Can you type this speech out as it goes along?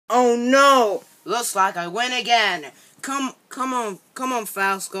Oh no! Looks like I win again. Come on,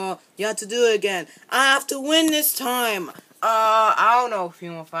 Falscar. You have to do it again. I have to win this time. I don't know,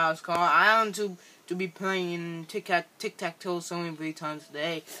 Female Falscar. I want to be playing tic-tac-toe so many times a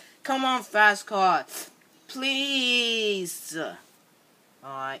day. Come on, Falscar. Please.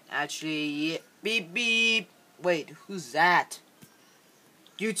 Alright, actually, yeah. Beep beep. Wait, who's that?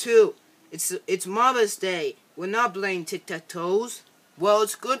 You too. It's Mother's Day. We're not playing tic-tac-toes. Well,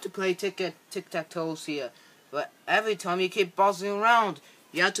 it's good to play tic-tac-toes here, but every time you keep buzzing around,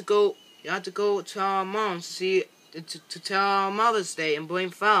 you have to go to our mom to tell our Mother's Day and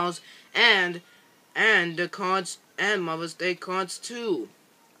blame fouls and the cards and Mother's Day cards too.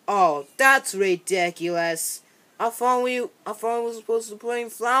 Oh, that's ridiculous. I thought we were supposed to bring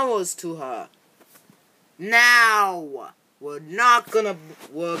flowers to her. Now we're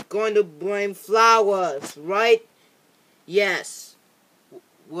going to bring flowers, right? Yes.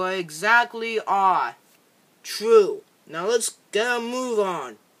 We exactly are. True. Now let's get a move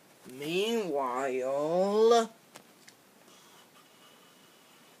on. Meanwhile...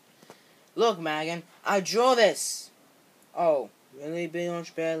 Look, Megan, I draw this. Oh, really, Big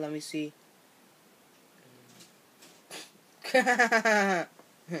Orange Bear? Let me see.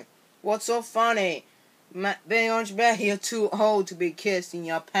 What's so funny? Big Orange Bear, you're too old to be kissing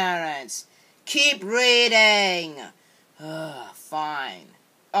your parents. Keep reading. Fine.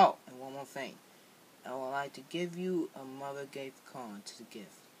 Oh, and one more thing. I would like to give you a Mother Gave card to the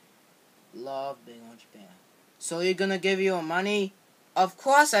gift. Love, Big Orange Bear. So you're gonna give your money? Of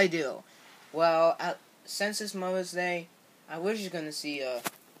course I do. Well, since it's Mother's Day, I wish you're gonna see her.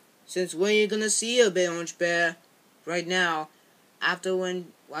 Since when you gonna see her, Big Orange Bear? Right now, after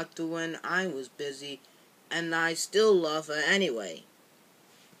when I was busy, and I still love her anyway.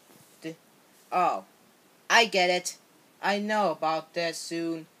 Oh, I get it. I know about that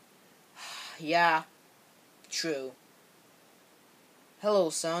soon. Yeah, true. Hello,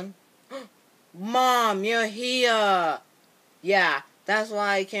 son. Mom, you're here. Yeah, that's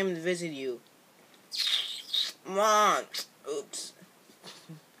why I came to visit you. Mom. Oops.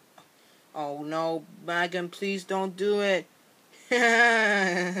 Oh no, Megan, please don't do it.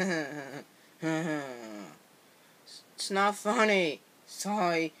 It's not funny.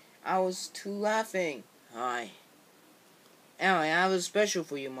 Sorry, I was too laughing. Hi. Anyway, I have a special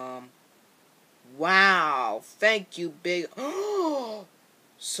for you, Mom. Wow, thank you, big...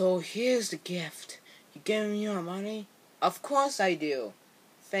 So here's the gift. You giving me your money? Of course I do.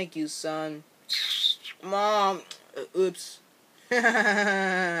 Thank you, son. Mom. Oops.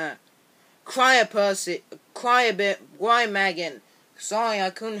 Cry a Percy. Cry a bit. Why, Megan? Sorry,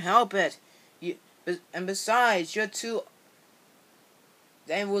 I couldn't help it. And besides, you're too...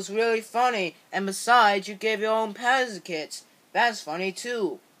 That was really funny. And besides, you gave your own parents the kits. That's funny,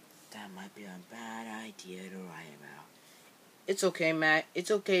 too. That might be a bad idea to write about. It's okay, Mac.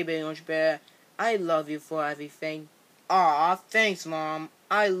 It's okay, Big Orange Bear. I love you for everything. Aw, thanks, Mom.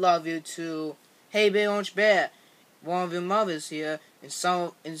 I love you, too. Hey, Big Orange Bear. One of your mothers here, and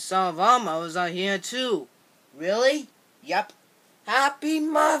some of our mothers are here, too. Really? Yep. Happy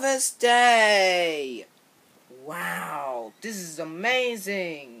Mother's Day! Wow, this is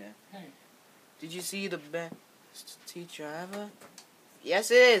amazing. Hey. Did you see the best teacher ever?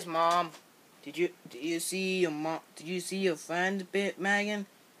 Yes, it is, Mom. Did you see your mom? Did you see your friend, Megan?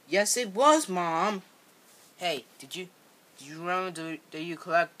 Yes, it was, Mom. Hey, did you remember that you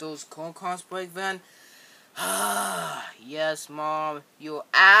collect those cold cards break then? Yes, Mom. You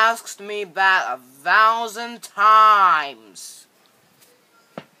asked me that 1,000 times.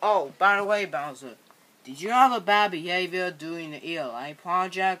 Oh, by the way, Bowser, did you have a bad behavior during the ELI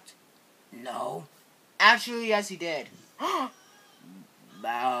project? No. Actually, yes, he did.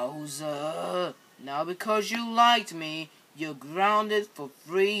 Bowser, now because you liked me, you're grounded for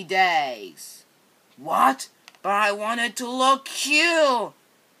 3 days. What? But I wanted to look cute.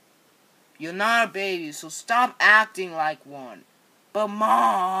 You're not a baby, so stop acting like one. But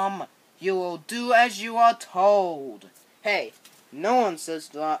Mom, you will do as you are told. Hey, no one says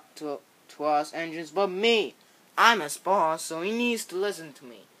to us engines but me. I'm his boss, so he needs to listen to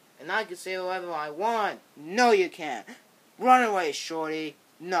me. And I can say whatever I want. No, you can't. Run away, Shorty.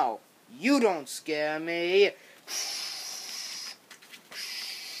 No, you don't scare me.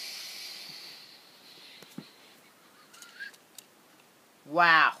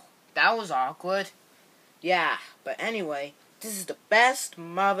 Wow, that was awkward. Yeah, but anyway, this is the best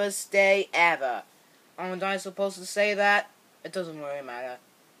Mother's Day ever. Aren't I supposed to say that? It doesn't really matter.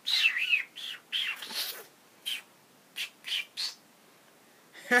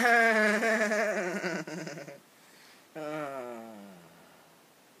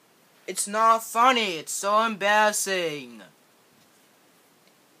 It's not funny. It's so embarrassing.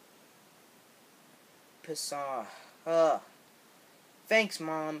 Piss off. Thanks,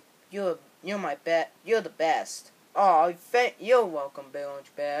 Mom. You're my You're the best. Oh, you're welcome, Big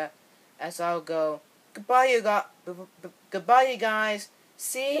Orange Bear. As I'll go. Goodbye, you guys.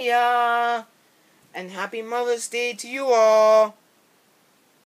 See ya. And happy Mother's Day to you all.